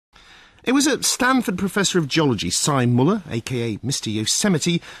It was a Stanford professor of geology, Cy Muller, aka Mr.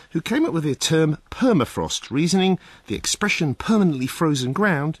 Yosemite, who came up with the term permafrost, reasoning the expression permanently frozen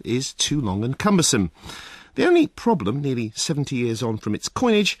ground is too long and cumbersome. The only problem, nearly 70 years on from its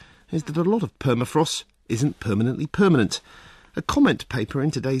coinage, is that a lot of permafrost isn't permanently permanent. A comment paper in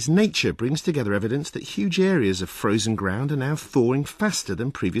today's Nature brings together evidence that huge areas of frozen ground are now thawing faster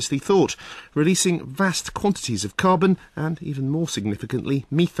than previously thought, releasing vast quantities of carbon and, even more significantly,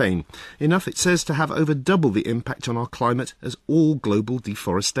 methane. Enough, it says, to have over double the impact on our climate as all global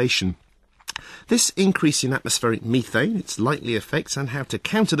deforestation. This increase in atmospheric methane, its likely effects and how to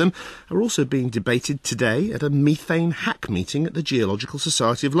counter them are also being debated today at a methane hack meeting at the Geological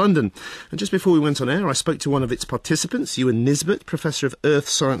Society of London. And just before we went on air, I spoke to one of its participants, Ewan Nisbet, Professor of Earth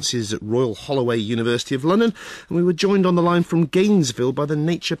Sciences at Royal Holloway University of London, and we were joined on the line from Gainesville by the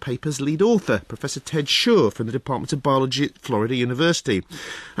Nature paper's lead author, Professor Ted Schur from the Department of Biology at Florida University.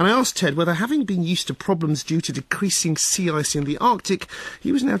 And I asked Ted whether, having been used to problems due to decreasing sea ice in the Arctic,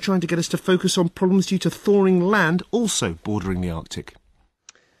 he was now trying to get us to focus on problems due to thawing land also bordering the Arctic.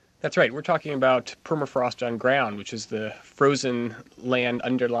 That's right. We're talking about permafrost on ground, which is the frozen land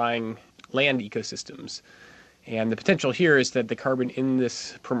underlying land ecosystems. And the potential here is that the carbon in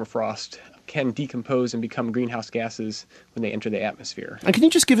this permafrost can decompose and become greenhouse gases when they enter the atmosphere. And can you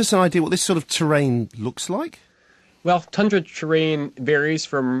just give us an idea what this sort of terrain looks like? Well, tundra terrain varies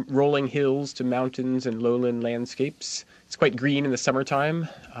from rolling hills to mountains and lowland landscapes. It's quite green in the summertime,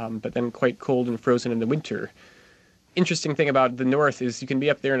 but then quite cold and frozen in the winter. Interesting thing about the north is you can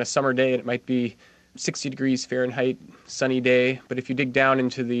be up there on a summer day and it might be 60 degrees Fahrenheit, sunny day, but if you dig down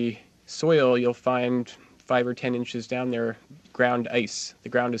into the soil, you'll find 5 or 10 inches down there ground ice. The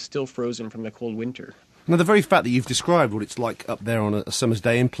ground is still frozen from the cold winter. Now, the very fact that you've described what it's like up there on a summer's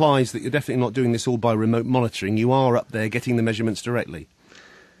day implies that you're definitely not doing this all by remote monitoring. You are up there getting the measurements directly.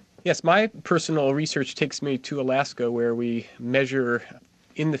 Yes, my personal research takes me to Alaska, where we measure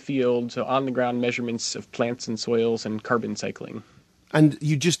in the field, so on-the-ground measurements of plants and soils and carbon cycling. And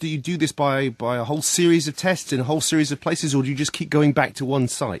you do this by a whole series of tests in a whole series of places, or do you just keep going back to one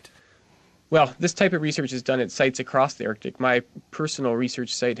site? Well, this type of research is done at sites across the Arctic. My personal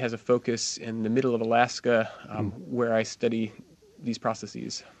research site has a focus in the middle of Alaska, where I study these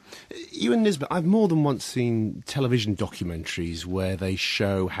processes. Ewan Nisbet, I've more than once seen television documentaries where they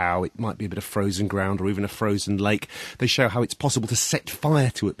show how it might be a bit of frozen ground or even a frozen lake. They show how it's possible to set fire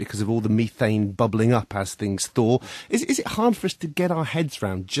to it because of all the methane bubbling up as things thaw. Is it hard for us to get our heads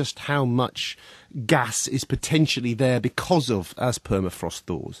around just how much gas is potentially there because of as permafrost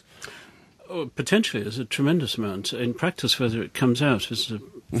thaws? Oh, potentially, there's a tremendous amount. In practice, whether it comes out is a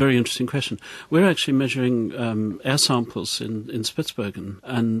very interesting question. We're actually measuring air samples in Spitsbergen,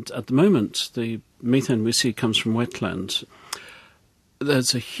 and at the moment, the methane we see comes from wetlands.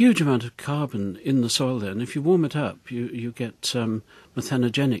 There's a huge amount of carbon in the soil there, and if you warm it up, you get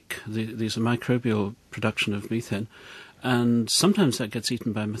methanogenic. These are microbial production of methane. And sometimes that gets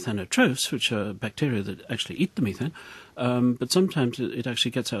eaten by methanotrophs, which are bacteria that actually eat the methane, but sometimes it actually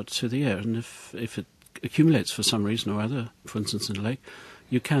gets out to the air. And if it accumulates for some reason or other, for instance in a lake,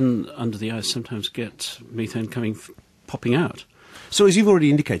 you can, under the ice, sometimes get methane popping out. So, as you've already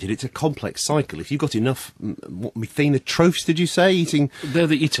indicated, it's a complex cycle. If you've got enough, methanotrophs, did you say, eating? They're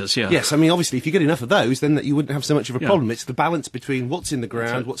the eaters, yeah. Yes, I mean, obviously, if you get enough of those, then you wouldn't have so much of a problem. It's the balance between what's in the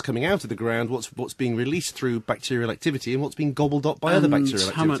ground, what's coming out of the ground, what's being released through bacterial activity, and what's being gobbled up by other bacterial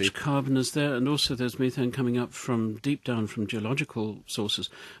activity. How much carbon is there, and also there's methane coming up from deep down from geological sources.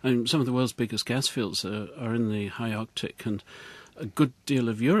 Some of the world's biggest gas fields are in the high Arctic, and a good deal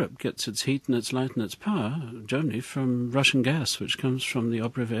of Europe gets its heat and its light and its power, Germany, from Russian gas, which comes from the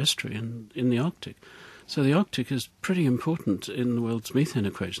Ob River estuary in the Arctic. So the Arctic is pretty important in the world's methane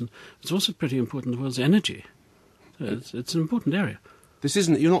equation. It's also pretty important in the world's energy. It's an important area.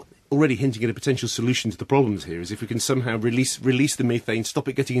 You're not already hinting at a potential solution to the problems here, is if we can somehow release the methane, stop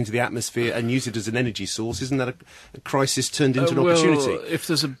it getting into the atmosphere and use it as an energy source. Isn't that a crisis turned into an opportunity? If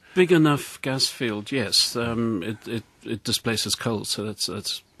there's a big enough gas field, yes, it displaces coal, so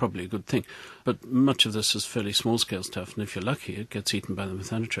that's probably a good thing. But much of this is fairly small-scale stuff, and if you're lucky, it gets eaten by the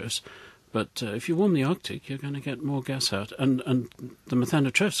methanotrophs. But if you warm the Arctic, you're going to get more gas out. And the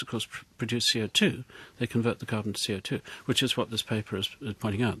methanotrophs, of course, produce CO2. They convert the carbon to CO2, which is what this paper is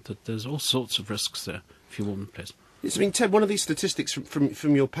pointing out, that there's all sorts of risks there if you warm the place. Yes, I mean, Ted, one of these statistics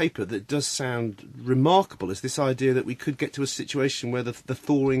from your paper that does sound remarkable is this idea that we could get to a situation where the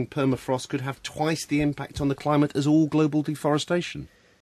thawing permafrost could have twice the impact on the climate as all global deforestation.